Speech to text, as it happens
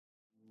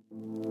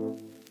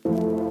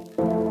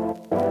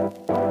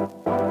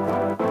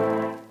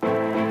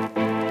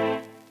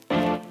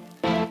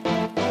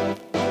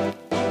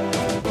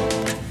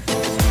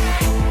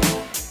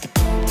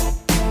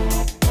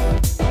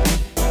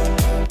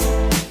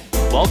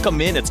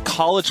Welcome in. It's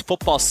College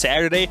Football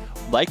Saturday.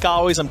 Like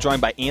always, I'm joined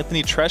by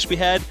Anthony Tresh. We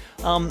had,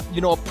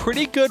 a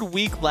pretty good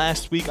week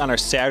last week on our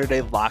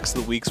Saturday locks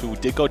of the week. So we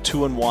did go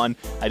 2-1.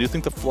 I do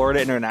think the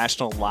Florida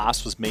International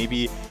loss was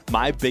maybe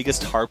my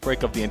biggest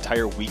heartbreak of the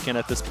entire weekend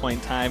at this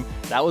point in time.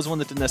 That was one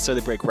that didn't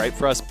necessarily break right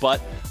for us, but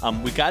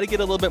we got to get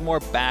a little bit more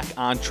back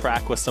on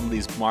track with some of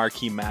these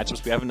marquee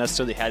matchups. We haven't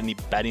necessarily had any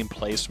betting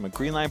plays from a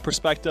green line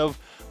perspective,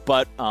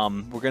 but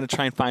we're going to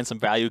try and find some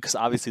value because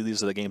obviously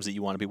these are the games that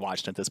you want to be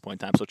watching at this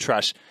point in time. So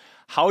Tresh,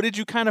 how did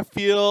you kind of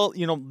feel,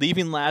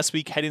 leaving last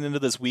week, heading into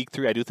this week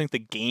 3? I do think the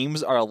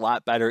games are a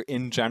lot better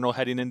in general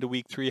heading into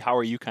week 3. How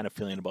are you kind of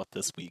feeling about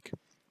this week?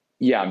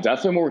 Yeah, I'm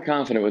definitely more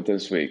confident with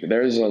this week.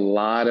 There's a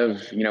lot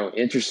of,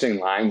 interesting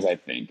lines, I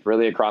think,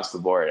 really across the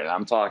board. And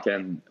I'm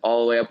talking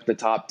all the way up the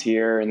top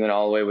tier and then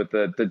all the way with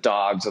the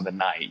dogs of the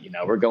night.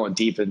 We're going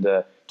deep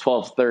into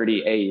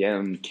 12:30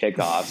 a.m.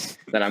 kickoffs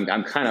that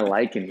I'm kind of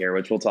liking here,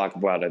 which we'll talk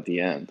about at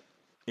the end.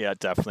 Yeah,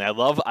 definitely.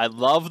 I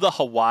love the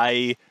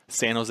Hawaii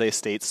San Jose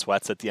State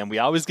sweats at the end. We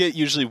always get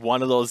usually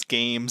one of those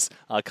games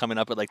coming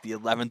up at like the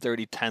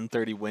 11:30,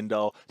 10:30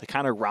 window to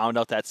kind of round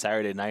out that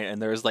Saturday night.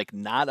 And there's like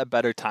not a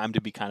better time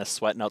to be kind of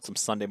sweating out some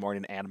Sunday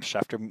morning Adam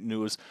Schefter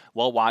news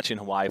while watching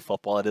Hawaii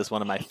football. It is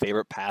one of my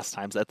favorite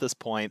pastimes at this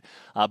point,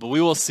 but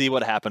we will see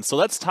what happens. So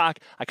let's talk.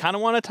 I kind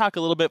of want to talk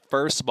a little bit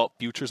first about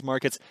futures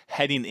markets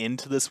heading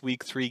into this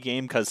week 3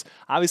 game because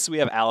obviously we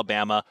have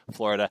Alabama,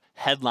 Florida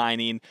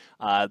headlining.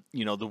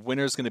 The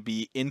winner's going to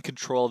be in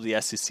control of the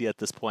SEC at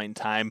this point in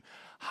time.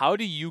 How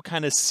do you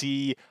kind of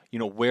see,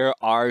 where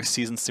our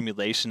season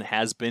simulation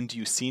has been? Do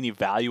you see any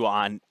value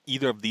on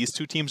either of these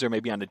two teams or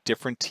maybe on a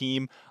different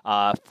team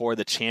for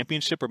the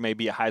championship or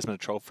maybe a Heisman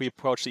Trophy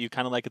approach that you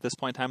kind of like at this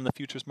point in time in the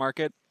futures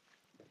market?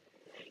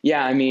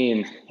 Yeah,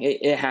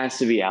 it has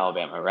to be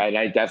Alabama, right?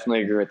 I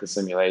definitely agree with the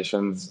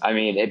simulations.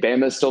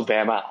 Bama is still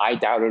Bama. I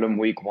doubted them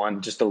week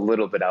 1 just a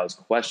little bit. I was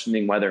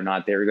questioning whether or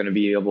not they were going to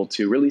be able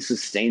to really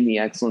sustain the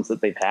excellence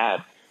that they've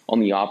had on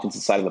the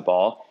offensive side of the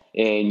ball.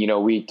 And,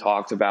 we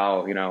talked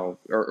about,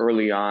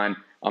 early on,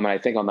 I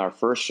think on our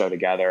first show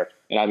together,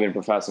 and I've been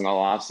professing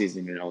all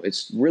offseason,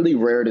 it's really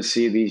rare to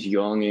see these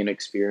young,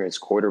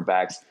 inexperienced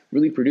quarterbacks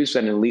really produce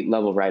at an elite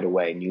level right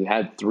away. And you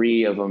had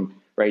 3 of them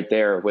right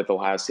there with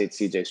Ohio State's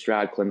C.J.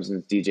 Stroud,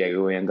 Clemson's DJ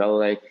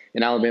Uiagalelei,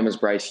 and Alabama's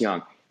Bryce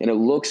Young. And it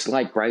looks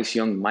like Bryce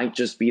Young might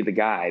just be the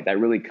guy that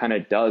really kind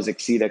of does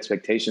exceed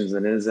expectations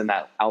and is in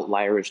that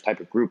outlierish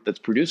type of group that's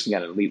producing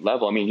at an elite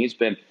level. He's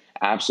been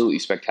absolutely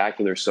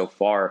spectacular so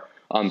far.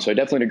 So I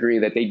definitely agree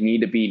that they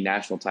need to be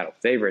national title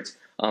favorites.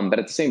 But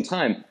at the same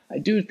time, I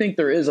do think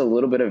there is a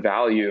little bit of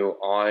value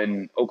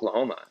on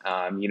Oklahoma.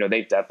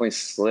 They've definitely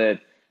slid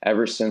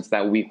ever since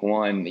that week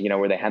 1,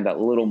 where they had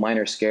that little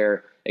minor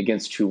scare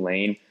against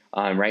Tulane.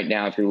 Right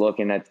now, if you're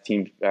looking at the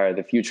team,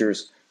 the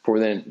futures for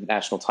the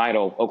national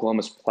title,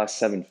 Oklahoma's plus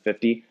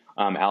 750,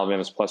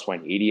 Alabama's plus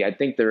 180. I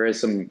think there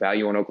is some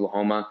value on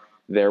Oklahoma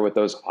there with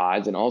those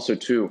odds. And also,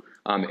 too,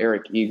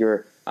 Eric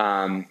Eager,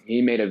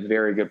 he made a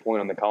very good point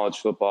on the college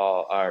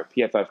football, or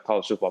PFF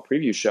college football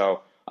preview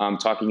show,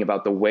 talking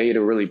about the way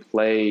to really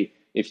play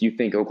if you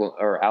think Oklahoma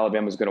or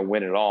Alabama is going to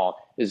win it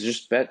all, is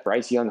just bet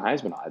Bryce Young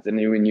Heisman odds. And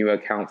then when you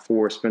account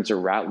for Spencer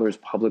Rattler's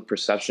public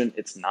perception,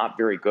 it's not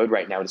very good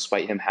right now,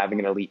 despite him having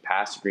an elite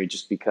pass degree,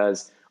 just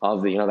because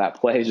of the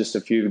that play just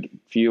a few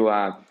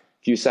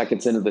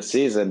seconds into the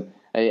season.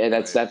 And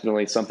that's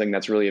definitely something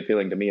that's really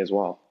appealing to me as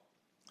well.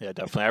 Yeah,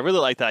 definitely. I really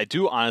like that. I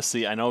do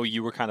honestly, I know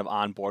you were kind of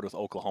on board with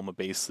Oklahoma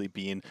basically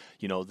being,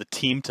 the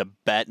team to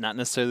bet, not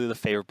necessarily the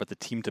favorite, but the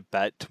team to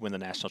bet to win the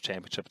national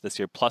championship this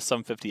year. Plus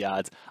 750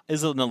 odds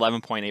is an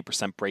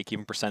 11.8%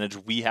 break-even percentage.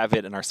 We have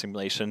it in our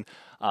simulation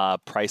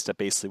priced at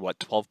basically,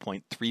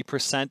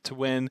 12.3% to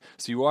win.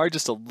 So you are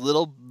just a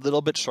little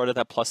bit short of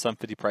that plus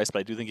 750 price, but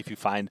I do think if you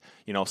find,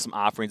 some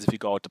offerings, if you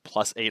go out to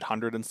plus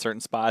 800 in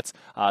certain spots,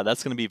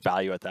 that's going to be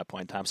value at that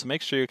point in time. So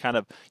make sure you're kind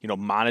of,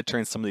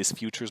 monitoring some of these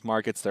futures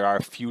markets. There are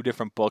a few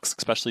different books,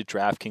 especially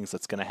DraftKings,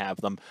 that's going to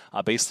have them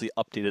basically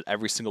updated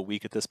every single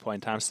week at this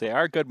point in time. So they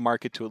are a good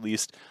market to at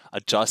least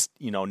adjust,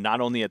 not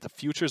only at the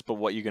futures, but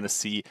what you're going to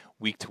see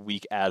week to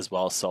week as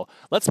well. So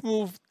let's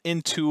move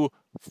into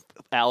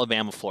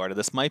Alabama, Florida.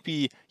 This might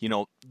be,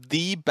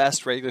 the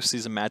best regular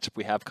season matchup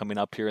we have coming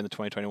up here in the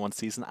 2021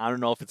 season. I don't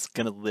know if it's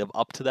going to live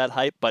up to that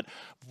hype, but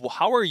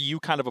how are you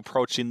kind of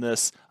approaching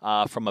this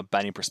from a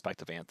betting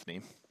perspective,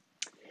 Anthony?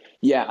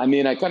 Yeah,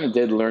 I kind of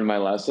did learn my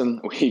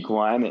lesson week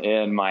 1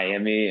 in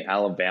Miami,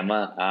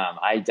 Alabama.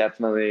 I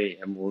definitely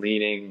am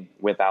leaning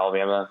with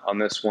Alabama on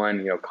this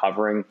one,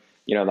 covering,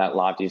 that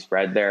lofty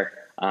spread there,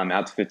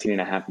 out to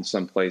 15.5 in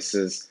some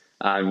places.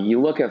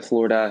 You look at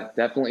Florida,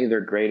 definitely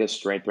their greatest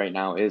strength right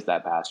now is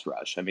that pass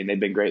rush. They've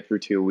been great through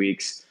 2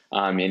 weeks,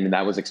 and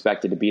that was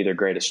expected to be their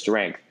greatest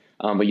strength.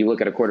 But you look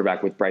at a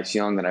quarterback with Bryce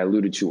Young that I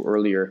alluded to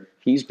earlier,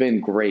 he's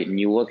been great. And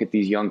you look at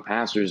these young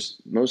passers,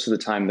 most of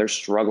the time they're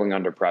struggling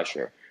under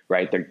pressure.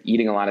 Right, they're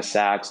eating a lot of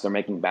sacks. They're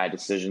making bad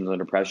decisions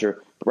under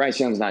pressure. But Bryce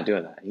Young's not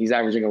doing that. He's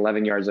averaging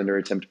 11 yards under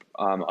attempt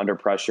under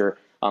pressure.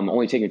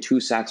 only taking 2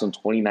 sacks on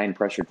 29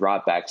 pressure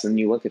dropbacks. And then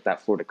you look at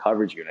that Florida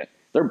coverage unit,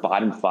 they're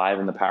bottom 5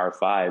 in the Power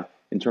 5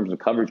 in terms of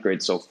coverage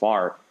grade so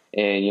far.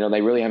 And,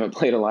 they really haven't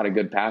played a lot of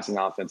good passing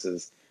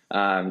offenses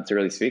to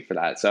really speak for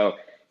that. So,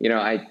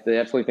 I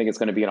definitely think it's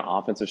going to be an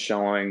offensive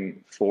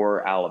showing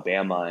for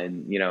Alabama.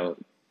 And,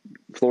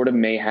 Florida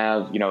may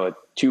have,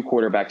 2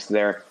 quarterbacks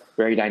there,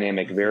 very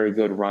dynamic, very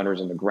good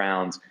runners on the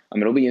ground.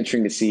 It'll be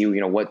interesting to see,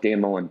 what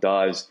Dan Mullen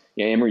does.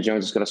 Emory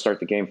Jones is going to start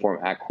the game for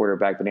him at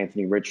quarterback, but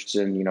Anthony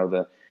Richardson,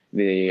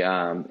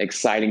 the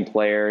exciting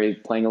player, he's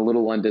playing a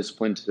little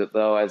undisciplined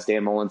though, as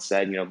Dan Mullen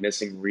said,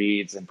 missing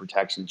reads and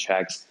protection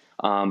checks.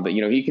 But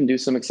he can do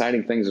some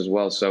exciting things as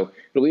well. So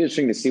it'll be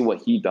interesting to see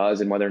what he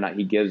does and whether or not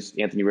he gives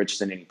Anthony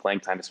Richardson any playing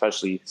time,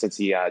 especially since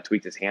he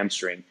tweaked his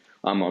hamstring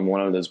on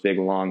one of those big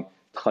long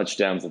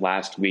touchdowns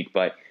last week.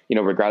 But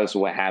regardless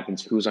of what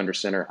happens, who's under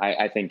center,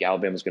 I think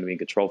Alabama's going to be in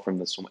control from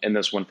this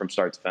one from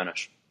start to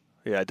finish.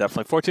 Yeah,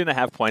 definitely.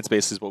 14.5 points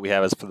basically is what we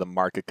have as for the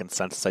market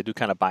consensus. I do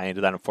kind of buy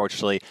into that.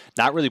 Unfortunately,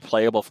 not really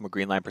playable from a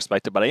green line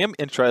perspective, but I am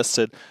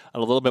interested a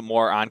little bit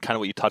more on kind of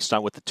what you touched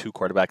on with the 2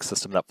 quarterback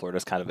system that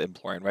Florida's kind of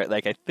employing, right?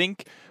 Like, I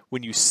think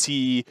when you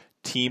see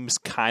teams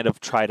kind of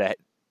try to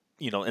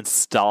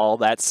install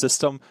that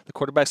system, the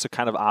quarterbacks are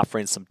kind of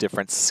offering some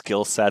different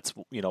skill sets.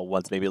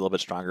 One's maybe a little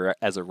bit stronger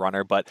as a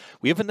runner, but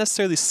we haven't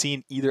necessarily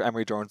seen either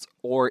Emory Jones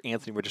or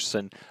Anthony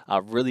Richardson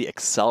really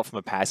excel from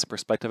a passing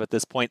perspective at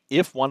this point.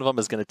 If one of them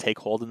is going to take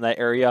hold in that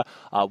area,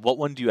 what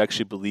one do you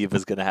actually believe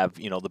is going to have,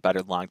 the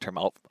better long-term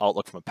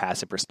outlook from a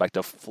passing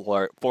perspective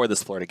for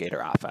this Florida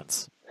Gator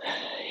offense?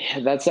 Yeah,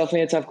 that's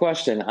definitely a tough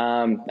question.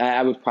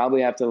 I would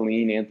probably have to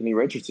lean Anthony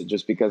Richardson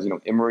just because,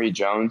 Emory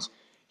Jones,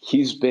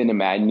 he's been a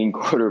maddening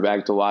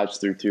quarterback to watch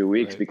through 2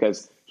 weeks, right?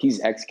 Because he's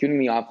executing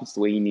the offense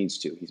the way he needs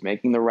to. He's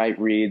making the right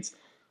reads,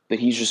 but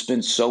he's just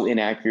been so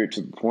inaccurate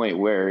to the point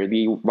where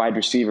the wide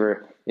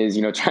receiver is,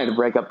 trying to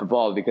break up the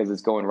ball because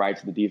it's going right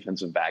to the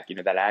defensive back.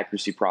 That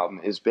accuracy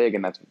problem is big,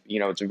 and that's,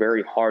 it's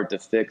very hard to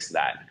fix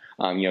that.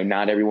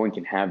 Not everyone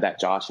can have that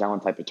Josh Allen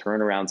type of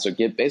turnaround. So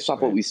based off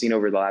what we've seen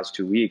over the last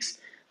 2 weeks,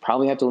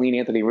 probably have to lean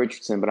Anthony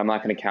Richardson, but I'm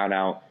not going to count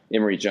out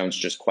Emory Jones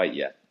just quite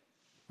yet.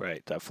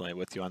 Right, definitely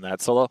with you on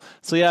that. So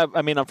yeah,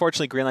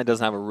 unfortunately, Greenline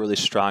doesn't have a really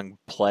strong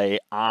play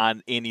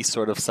on any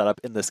sort of setup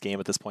in this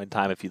game at this point in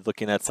time. If you're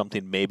looking at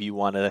something, maybe you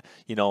want to,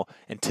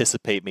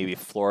 anticipate maybe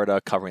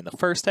Florida covering the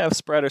first half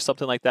spread or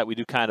something like that. We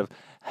do kind of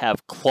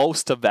have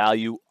close to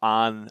value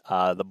on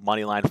the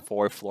money line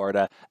for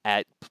Florida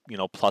at,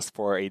 plus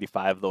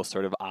 485, those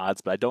sort of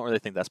odds, but I don't really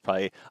think that's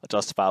probably a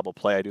justifiable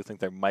play. I do think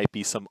there might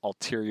be some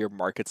ulterior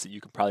markets that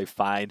you can probably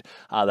find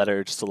that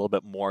are just a little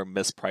bit more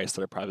mispriced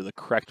that are probably the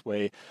correct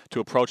way to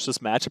approach this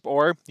matchup,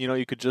 or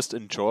you could just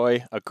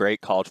enjoy a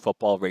great college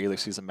football regular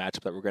season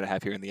matchup that we're going to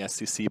have here in the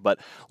SEC. But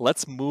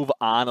let's move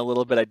on a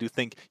little bit. I do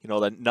think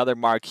another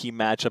marquee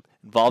matchup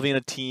involving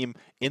a team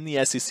in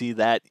the SEC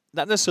that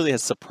not necessarily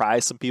has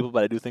surprised some people,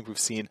 but I do think we've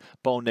seen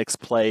Bo Nix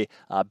play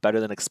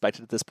better than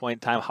expected at this point in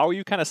time. How are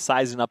you kind of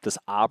sizing up this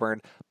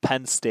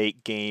Auburn-Penn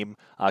State game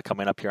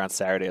coming up here on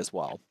Saturday as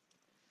well?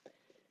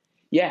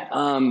 Yeah,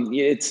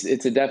 it's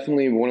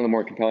definitely one of the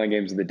more compelling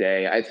games of the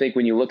day. I think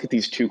when you look at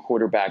these 2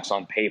 quarterbacks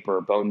on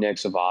paper, Bo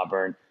Nix of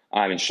Auburn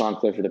and Sean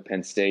Clifford of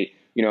Penn State,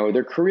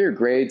 their career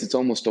grades, it's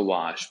almost a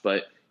wash.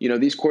 But,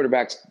 these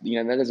quarterbacks,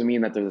 that doesn't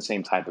mean that they're the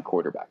same type of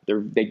quarterback.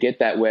 They get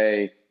that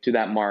way to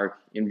that mark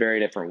in very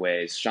different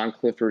ways. Sean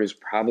Clifford is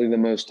probably the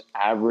most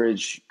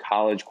average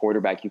college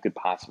quarterback you could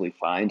possibly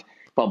find,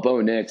 while Bo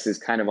Nix is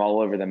kind of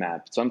all over the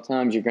map.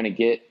 Sometimes you're going to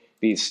get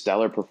these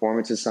stellar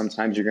performances.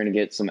 Sometimes you're going to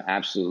get some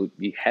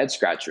absolutely head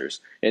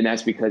scratchers. And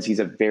that's because he's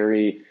a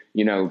very,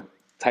 he's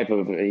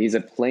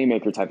a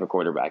playmaker type of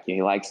quarterback.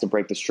 He likes to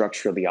break the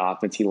structure of the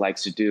offense. He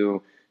likes to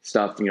do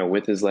stuff,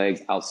 with his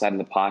legs outside of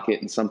the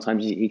pocket. And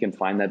sometimes he can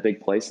find that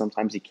big play.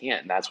 Sometimes he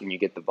can't. And that's when you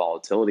get the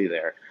volatility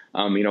there.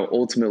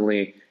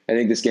 Ultimately, I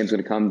think this game's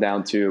going to come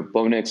down to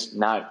Bo Nix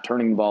not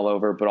turning the ball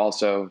over, but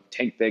also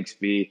Tank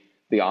Bigsby,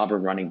 the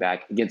Auburn running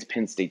back, against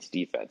Penn State's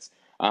defense.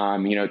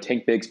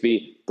 Tank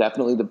Bigsby,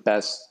 definitely the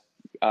best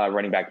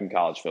running back in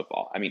college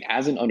football.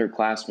 As an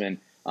underclassman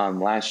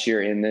last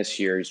year and this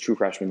year, he's true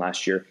freshman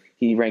last year,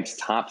 he ranks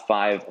top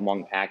 5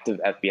 among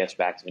active FBS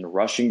backs in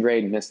rushing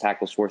grade, missed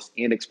tackles forced,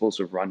 and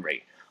explosive run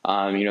rate.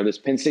 This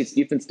Penn State's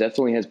defense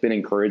definitely has been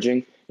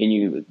encouraging. And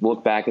you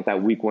look back at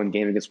that week 1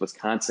 game against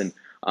Wisconsin,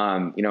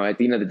 at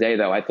the end of the day,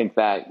 though, I think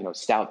that,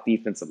 stout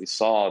defense that we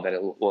saw, that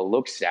it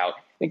looked stout,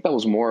 I think that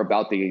was more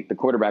about the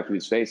quarterback who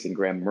was facing,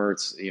 Graham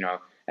Mertz,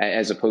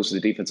 as opposed to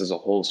the defense as a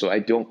whole. So I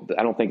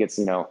don't think it's,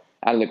 out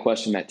of the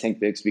question that Tank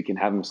Bigsby can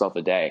have himself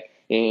a day.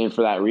 And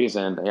for that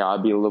reason,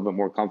 I'd be a little bit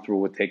more comfortable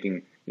with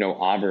taking,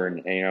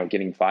 Auburn and,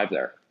 getting 5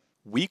 there.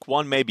 Week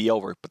 1 may be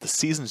over, but the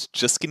season's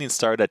just getting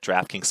started at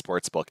DraftKings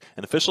Sportsbook,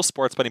 an official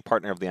sports betting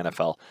partner of the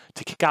NFL.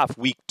 To kick off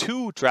Week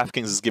 2,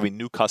 DraftKings is giving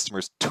new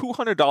customers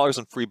 $200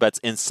 in free bets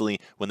instantly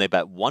when they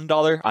bet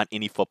 $1 on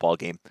any football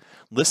game.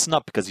 Listen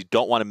up because you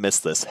don't want to miss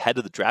this. Head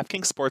to the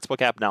DraftKings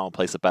Sportsbook app now and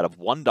place a bet of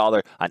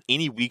 $1 on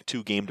any Week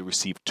 2 game to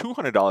receive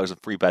 $200 in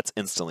free bets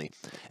instantly.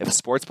 If a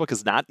sportsbook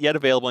is not yet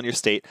available in your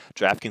state,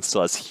 DraftKings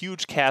still has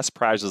huge cash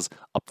prizes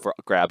up for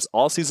grabs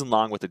all season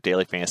long with their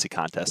daily fantasy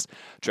contest.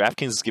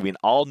 DraftKings is giving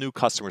all new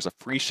customers a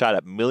free shot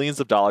at millions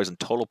of dollars in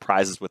total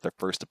prizes with their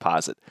first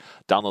deposit.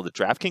 Download the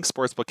DraftKings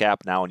Sportsbook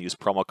app now and use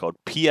promo code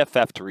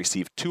PFF to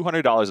receive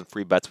 $200 in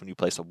free bets when you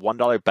place a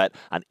 $1 bet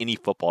on any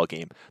football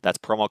game. That's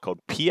promo code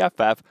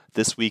PFF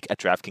this week at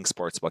DraftKings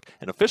Sportsbook,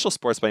 an official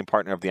sports betting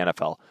partner of the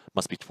NFL.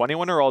 Must be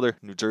 21 or older,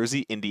 New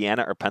Jersey,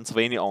 Indiana, or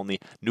Pennsylvania only,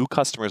 new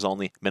customers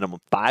only,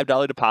 minimum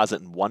 $5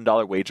 deposit and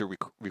 $1 wager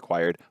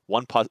required,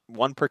 one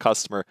per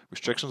customer.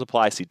 Restrictions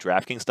apply. See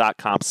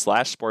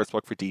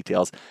DraftKings.com/sportsbook for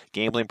details.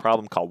 Gambling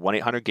problem, call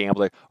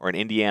 1-800-GAMBLER or in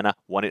Indiana,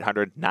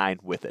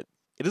 1-800-9-WITH-IT.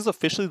 It is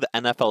officially the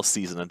NFL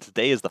season, and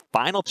today is the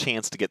final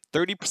chance to get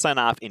 30%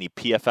 off any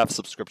PFF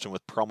subscription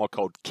with promo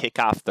code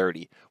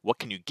KICKOFF30. What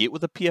can you get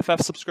with a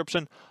PFF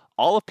subscription?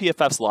 All of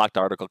PFF's locked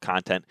article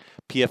content,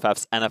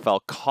 PFF's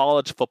NFL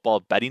college football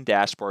betting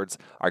dashboards,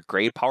 our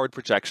grade-powered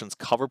projections,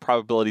 cover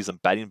probabilities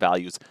and betting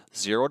values,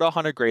 0 to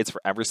 100 grades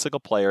for every single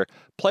player,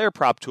 player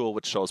prop tool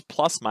which shows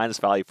plus-minus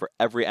value for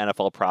every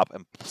NFL prop,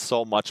 and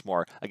so much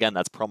more. Again,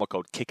 that's promo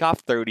code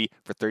KICKOFF30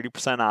 for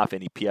 30% off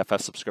any PFF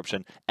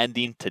subscription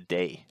ending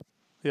today.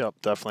 Yep,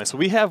 definitely. So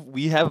we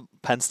have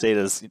Penn State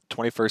as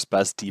 21st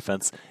best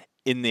defense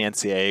in the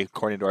NCAA,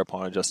 according to our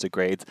opponent adjusted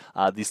grades.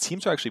 These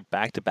teams are actually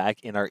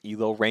back-to-back in our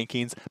ELO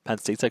rankings. Penn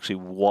State's actually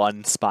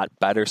one spot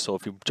better, so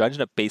if you're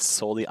judging it based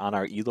solely on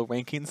our ELO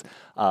rankings,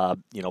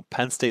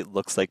 Penn State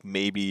looks like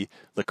maybe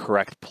the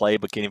correct play,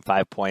 but getting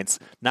 5 points,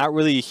 not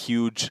really a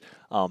huge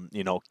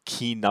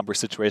key number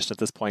situation at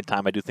this point in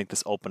time. I do think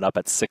this opened up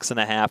at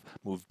 6.5,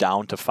 moved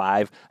down to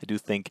 5. I do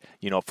think,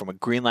 from a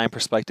green line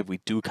perspective, we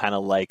do kind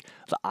of like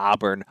the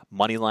Auburn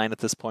money line at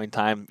this point in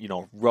time.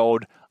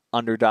 Road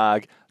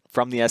underdog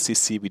from the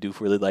SEC. We do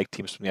really like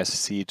teams from the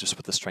SEC just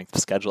with the strength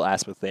of schedule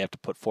aspect they have to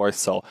put forth.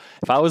 So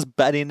if I was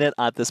betting it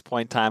at this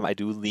point in time, I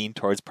do lean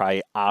towards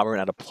probably Auburn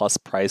at a plus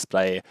price,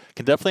 but I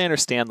can definitely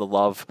understand the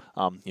love,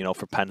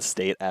 for Penn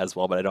State as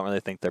well, but I don't really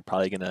think they're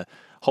probably going to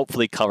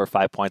hopefully cover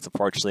 5 points.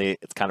 Unfortunately,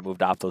 it's kind of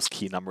moved off those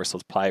key numbers, so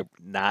it's probably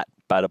not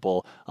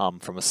bettable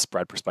from a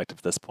spread perspective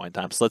at this point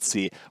in time. So let's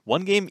see.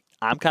 One game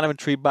I'm kind of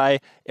intrigued by,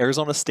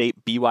 Arizona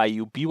State,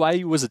 BYU.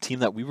 BYU was a team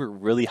that we were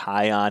really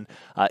high on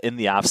in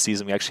the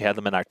offseason. We actually had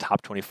them in our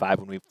top 25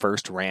 when we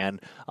first ran,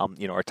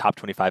 our top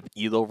 25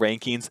 ELO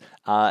rankings.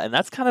 And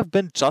that's kind of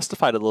been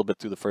justified a little bit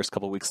through the first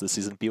couple of weeks of the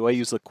season.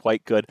 BYU's look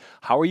quite good.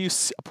 How are you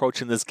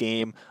approaching this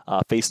game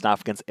facing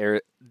off against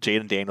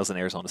Jaden Daniels and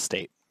Arizona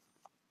State?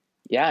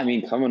 Yeah, I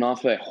mean, coming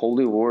off a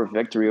Holy War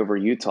victory over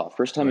Utah,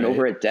 first time in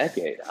over a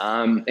decade.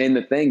 And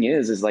the thing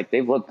is like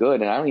they've looked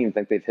good, and I don't even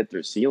think they've hit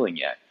their ceiling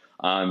yet.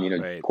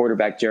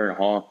 Quarterback Jaren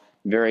Hall,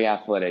 very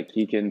athletic.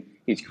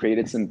 He's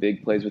created some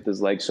big plays with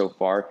his legs so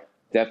far.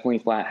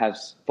 Definitely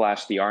has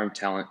flashed the arm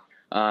talent.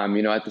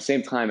 At the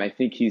same time, I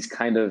think he's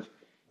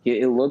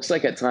it looks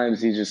like at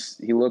times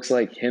he looks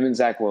like him and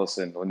Zach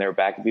Wilson when they were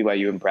back at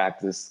BYU in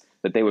practice,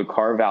 that they would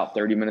carve out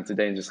 30 minutes a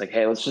day and just like,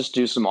 hey, let's just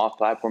do some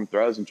off-platform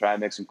throws and try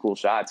and make some cool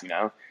shots,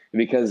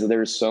 because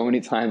there's so many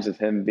times of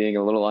him being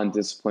a little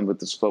undisciplined with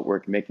his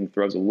footwork, making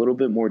throws a little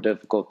bit more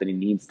difficult than he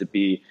needs to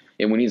be.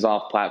 And when he's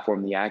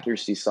off-platform, the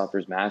accuracy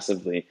suffers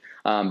massively.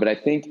 But I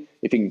think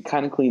if he can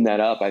kind of clean that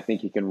up, I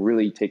think he can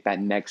really take that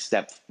next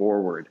step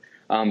forward.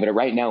 But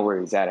right now where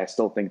he's at, I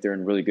still think they're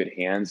in really good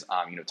hands.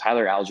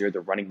 Tyler Algier,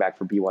 the running back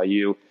for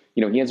BYU,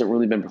 he hasn't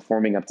really been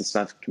performing up to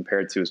snuff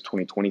compared to his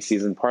 2020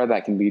 season. Part of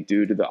that can be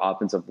due to the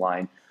offensive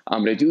line.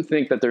 But I do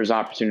think that there's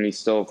opportunity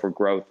still for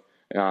growth.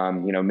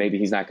 Maybe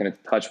he's not going to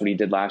touch what he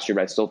did last year,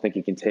 but I still think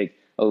he can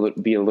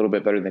be a little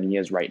bit better than he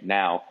is right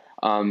now.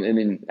 And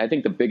then I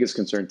think the biggest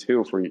concern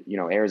too for,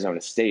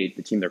 Arizona State,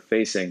 the team they're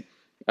facing,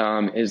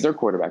 is their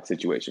quarterback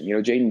situation.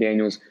 Jaden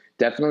Daniels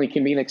definitely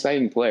can be an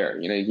exciting player.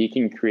 He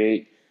can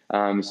create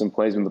some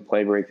plays when the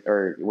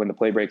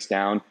play breaks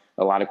down.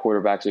 A lot of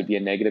quarterbacks would be a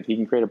negative. He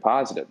can create a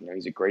positive.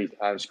 He's a great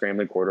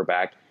scrambling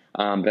quarterback.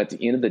 But at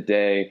the end of the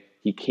day,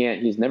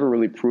 he's never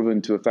really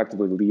proven to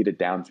effectively lead a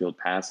downfield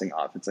passing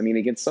offense. I mean,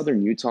 against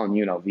Southern Utah and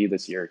UNLV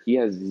this year, he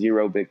has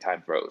 0 big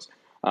time throws.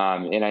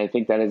 And I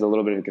think that is a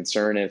little bit of a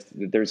concern if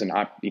there's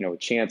a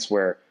chance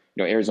where,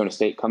 Arizona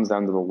State comes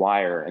down to the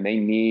wire and they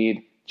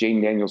need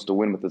Jaden Daniels to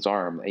win with his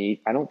arm. I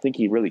don't think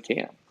he really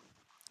can.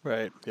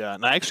 Right. Yeah.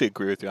 And I actually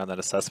agree with you on that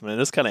assessment.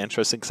 It is kind of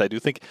interesting because I do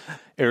think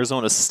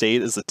Arizona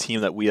State is a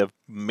team that we have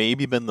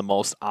maybe been the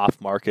most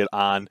off market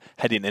on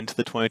heading into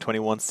the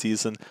 2021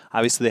 season.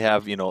 Obviously, they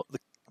have,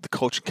 the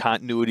coach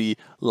continuity,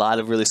 a lot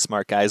of really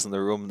smart guys in the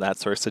room, that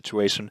sort of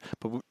situation.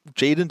 But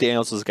Jaden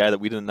Daniels was a guy that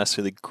we didn't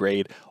necessarily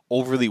grade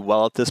overly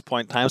well at this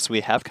point in time. So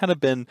we have kind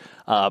of been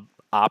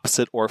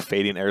opposite or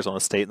fading Arizona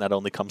State, and that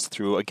only comes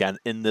through again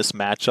in this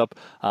matchup.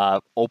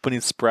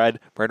 Opening spread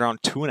right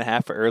around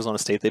 2.5 for Arizona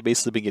State. They've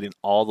basically been getting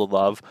all the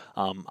love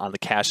on the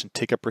cash and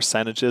ticket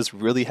percentages.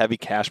 Really heavy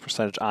cash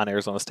percentage on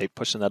Arizona State,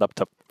 pushing that up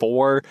to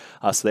 4.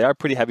 So they are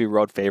pretty heavy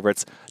road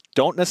favorites.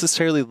 Don't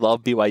necessarily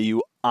love BYU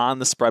on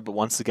the spread, but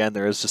once again,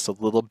 there is just a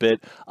little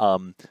bit,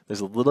 there's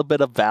a little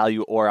bit of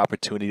value or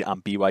opportunity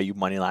on BYU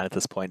money line at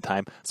this point in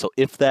time. So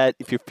if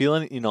you're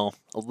feeling,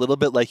 a little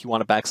bit like you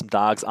want to back some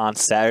dogs on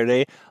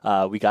Saturday,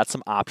 we got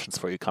some options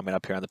for you coming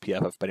up here on the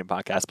PFF Betting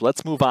Podcast. But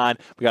let's move on.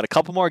 We got a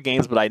couple more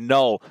games, but I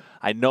know,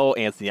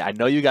 Anthony, I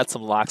know you got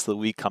some locks of the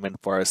week coming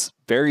for us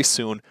very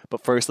soon.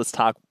 But first, let's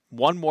talk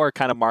one more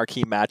kind of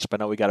marquee matchup. I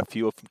know we got a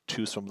few to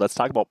choose from. Let's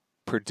talk about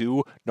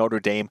Purdue, Notre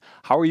Dame.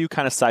 How are you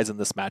kind of sizing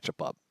this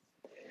matchup up?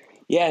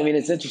 Yeah, I mean,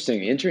 it's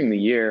interesting. Entering the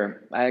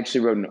year, I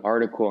actually wrote an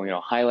article,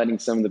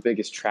 highlighting some of the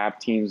biggest trap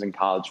teams in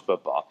college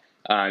football.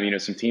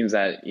 Some teams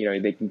that,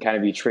 they can kind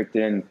of be tricked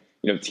in.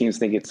 Teams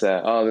think it's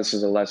this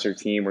is a lesser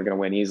team. We're going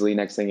to win easily.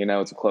 Next thing you know,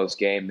 it's a close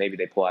game. Maybe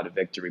they pull out a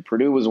victory.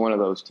 Purdue was one of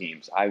those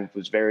teams. I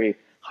was very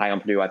high on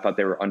Purdue. I thought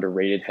they were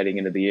underrated heading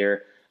into the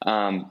year.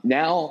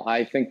 Now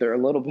I think they're a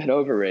little bit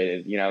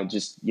overrated.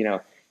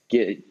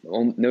 Get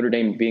Notre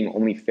Dame being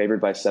only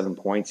favored by 7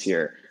 points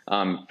here.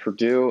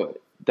 Purdue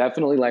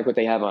definitely like what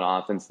they have on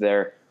offense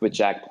there with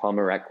Jack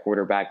Plummer at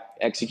quarterback.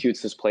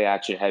 Executes this play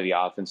action heavy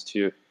offense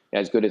too,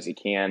 as good as he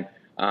can.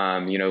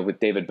 With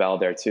David Bell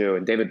there too.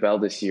 And David Bell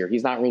this year,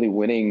 he's not really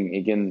winning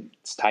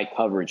against tight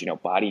coverage,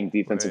 bodying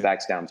defensive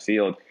backs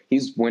downfield.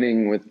 He's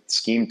winning with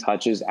scheme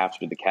touches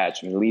after the catch.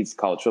 He leads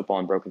college football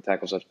in broken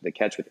tackles after the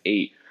catch with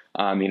 8.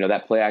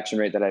 That play action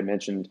rate that I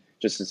mentioned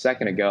just a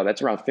second ago,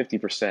 that's around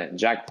 50%. And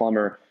Jack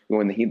Plummer,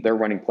 when they're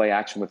running play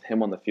action with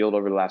him on the field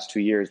over the last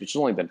 2 years, which has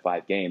only been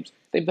 5 games,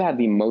 they've had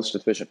the most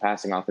efficient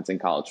passing offense in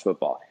college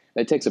football.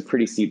 It takes a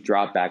pretty steep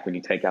drop back when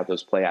you take out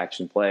those play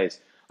action plays.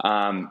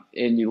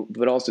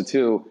 But also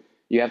too,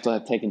 you have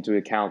to take into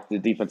account the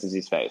defenses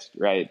he's faced,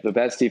 right? The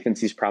best defense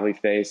he's probably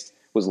faced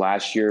was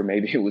last year.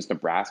 Maybe it was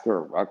Nebraska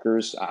or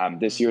Rutgers.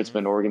 This year it's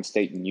been Oregon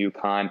State and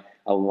UConn.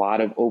 A lot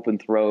of open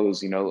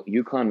throws.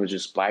 UConn was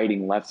just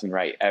biting left and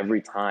right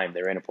every time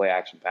they ran a play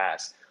action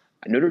pass.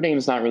 Notre Dame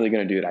is not really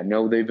going to do it. I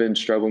know they've been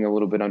struggling a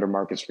little bit under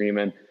Marcus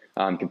Freeman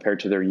compared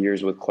to their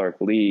years with Clark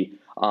Lee.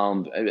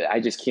 I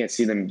just can't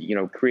see them,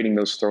 creating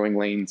those throwing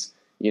lanes,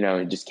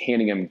 just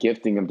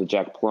gifting them to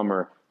Jack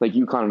Plummer like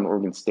UConn and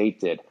Oregon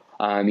State did.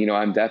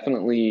 I'm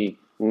definitely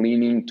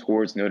leaning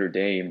towards Notre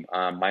Dame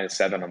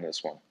 -7 on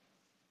this one.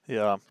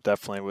 Yeah,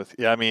 definitely.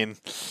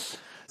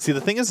 See,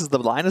 the thing is the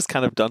line has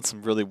kind of done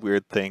some really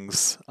weird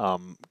things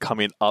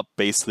coming up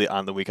basically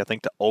on the week. I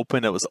think to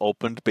open, it was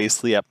opened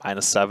basically at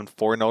 -7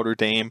 for Notre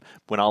Dame,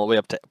 went all the way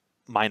up to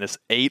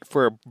 -8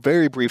 for a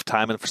very brief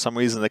time, and for some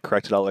reason they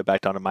corrected all the way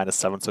back down to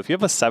 -7. So if you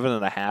have a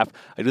 7.5,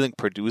 I do think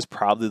Purdue is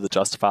probably the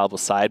justifiable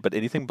side, but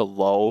anything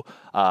below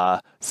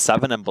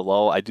 7 and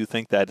below, I do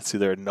think that it's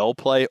either no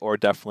play or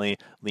definitely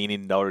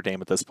leaning Notre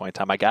Dame at this point in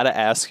time. I got to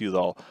ask you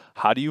though,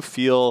 how do you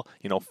feel,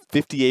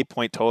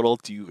 58-point total,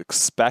 do you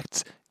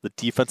expect the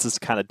defense is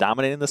kind of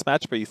dominating this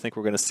matchup, or you think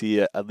we're going to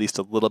see at least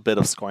a little bit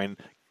of scoring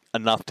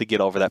enough to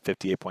get over that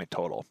 58-point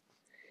total?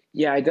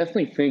 Yeah, I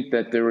definitely think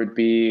that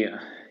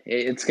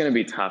it's going to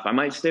be tough. I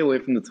might stay away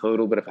from the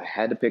total, but if I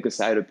had to pick a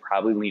side, I'd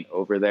probably lean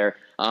over there.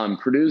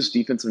 Purdue's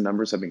defensive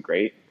numbers have been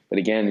great, but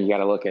again, you got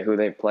to look at who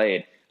they've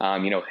played.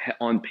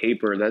 On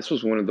paper, this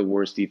was one of the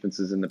worst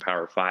defenses in the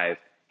Power 5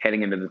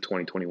 heading into the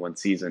 2021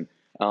 season.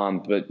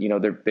 But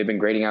they've been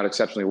grading out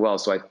exceptionally well,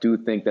 so I do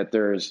think that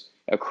there's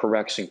a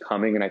correction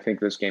coming, and I think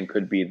this game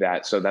could be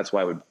that. So that's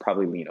why I would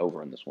probably lean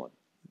over on this one.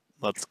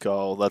 Let's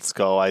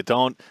go. I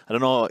don't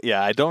know.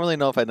 Yeah, I don't really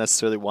know if I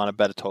necessarily want to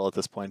bet a total at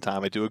this point in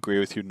time. I do agree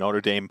with you. Notre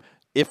Dame,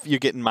 if you're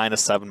getting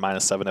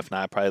 -7. If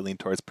not, I probably lean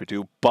towards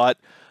Purdue. But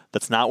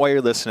that's not why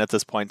you're listening at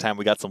this point in time.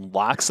 We got some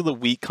locks of the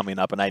week coming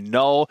up, and I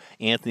know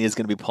Anthony is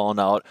going to be pulling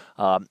out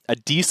a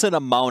decent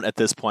amount at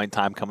this point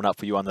in time coming up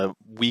for you on the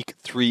week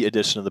 3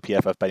 edition of the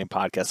PFF Betting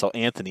Podcast. So,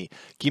 Anthony,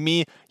 give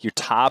me your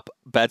top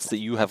bets that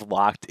you have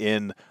locked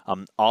in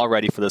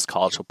already for this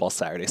college football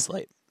Saturday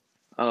slate.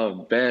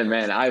 Oh,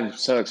 man, I'm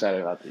so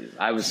excited about these.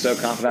 I was so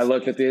confident. I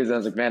looked at these and I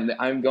was like, man,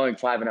 I'm going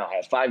 5-0. I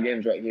have 5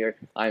 games right here.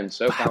 I am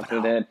so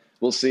confident in.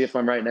 We'll see if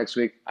I'm right next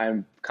week.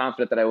 I'm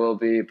confident that I will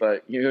be,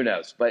 but who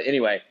knows? But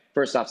anyway,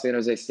 first off, San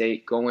Jose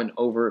State going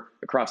over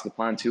across the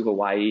pond to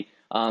Hawaii.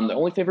 They're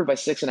only favored by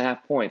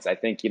 6.5 points. I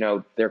think,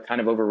 they're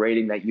kind of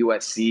overrating that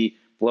USC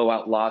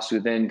blowout loss, who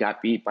then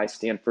got beat by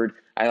Stanford.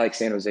 I like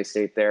San Jose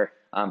State there.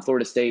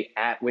 Florida State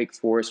at Wake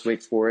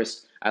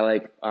Forest. I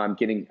like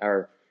getting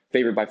our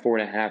favored by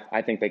 4.5.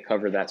 I think they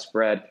cover that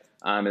spread.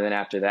 And then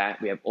after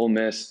that, we have Ole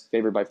Miss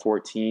favored by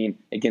 14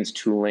 against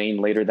Tulane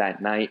later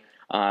that night.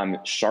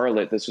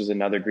 Charlotte, this was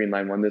another green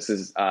line one. This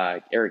is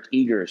Eric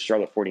Eager's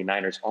Charlotte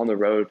 49ers on the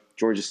road.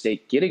 Georgia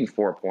State getting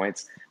 4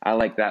 points. I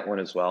like that one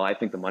as well. I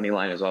think the money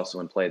line is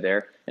also in play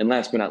there. And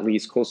last but not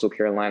least, Coastal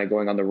Carolina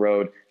going on the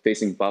road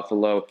facing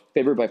Buffalo,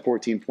 favored by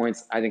 14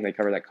 points. I think they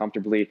cover that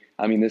comfortably.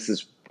 This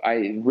is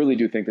I really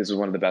do think this is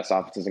one of the best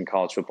offenses in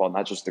college football,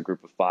 not just the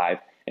group of five.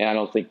 And I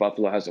don't think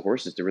Buffalo has the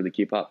horses to really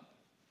keep up.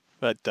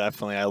 But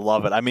definitely, I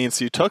love it. I mean,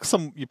 so you took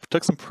some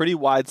pretty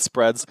wide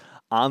spreads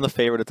on the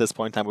favorite at this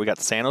point in time. We got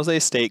San Jose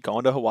State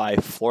going to Hawaii,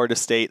 Florida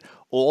State,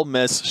 Ole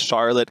Miss,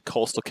 Charlotte,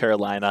 Coastal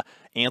Carolina.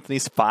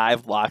 Anthony's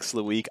 5 locks of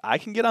the week. I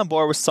can get on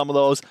board with some of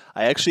those.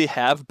 I actually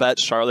have bet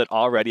Charlotte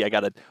already. I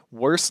got a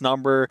worse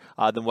number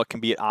than what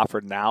can be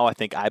offered now. I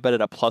think I bet it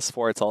at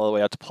 +4. It's all the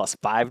way up to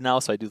 +5 now.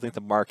 So I do think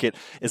the market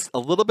is a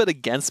little bit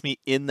against me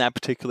in that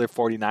particular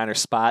 49er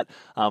spot.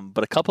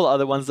 But a couple of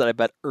other ones that I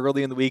bet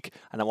early in the week,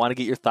 and I want to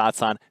get your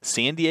thoughts on.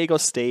 San Diego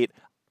State,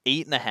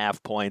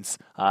 8.5 points.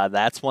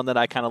 That's one that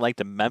I kind of like.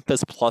 To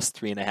Memphis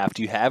 +3.5.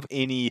 Do you have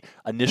any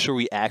initial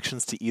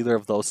reactions to either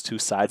of those two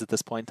sides at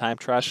this point in time,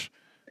 Tresh?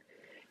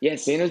 Yeah,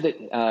 San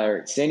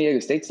Diego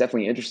State's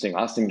definitely interesting.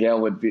 Austin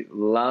Gale would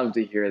love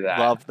to hear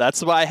that.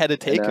 That's why I had to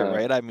take it,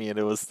 right? I mean,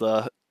 it was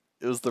the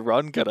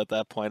run good at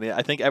that point.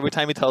 I think every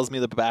time he tells me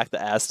to back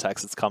the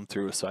Aztecs, it's come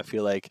through. So I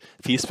feel like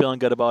if he's feeling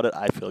good about it,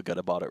 I feel good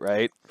about it,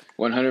 right?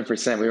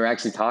 100%. We were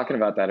actually talking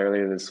about that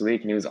earlier this week,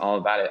 and he was all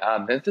about it.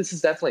 Memphis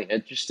is definitely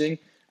interesting.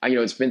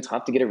 It's been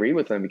tough to get a read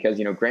with him because,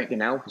 Grant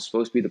Gunnell was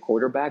supposed to be the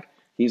quarterback.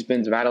 He's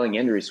been battling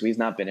injuries, so he's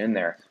not been in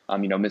there.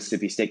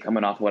 Mississippi State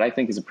coming off what I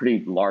think is a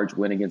pretty large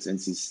win against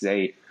NC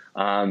State.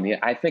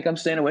 I think I'm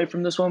staying away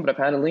from this one, but if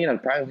I had to lean,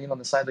 I'd probably lean on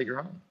the side that you're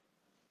on.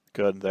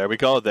 Good. There we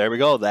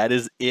go. That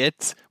is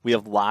it. We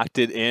have locked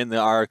it in.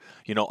 There are,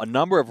 a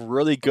number of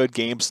really good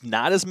games.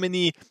 Not as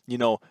many,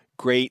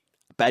 great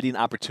betting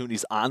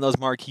opportunities on those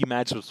marquee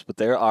matchups, but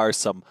there are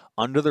some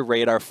under the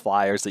radar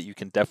flyers that you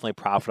can definitely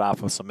profit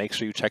off of. So make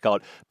sure you check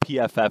out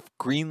PFF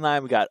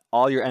Greenline. We got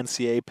all your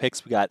NCAA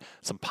picks. We got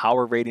some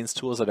power ratings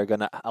tools that are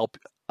going to help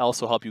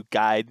you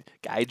guide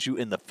you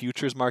in the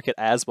futures market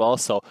as well.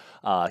 So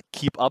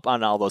keep up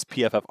on all those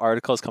PFF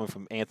articles coming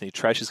from Anthony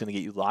Tresh. He's going to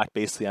get you locked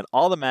basically on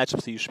all the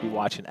matchups that you should be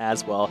watching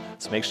as well.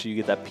 So make sure you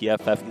get that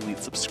PFF Elite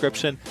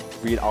subscription to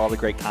read all the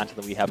great content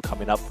that we have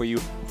coming up for you.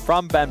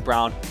 From Ben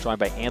Brown, joined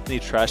by Anthony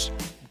Tresh.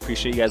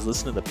 Appreciate you guys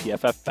listening to the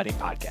PFF Betting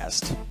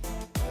Podcast.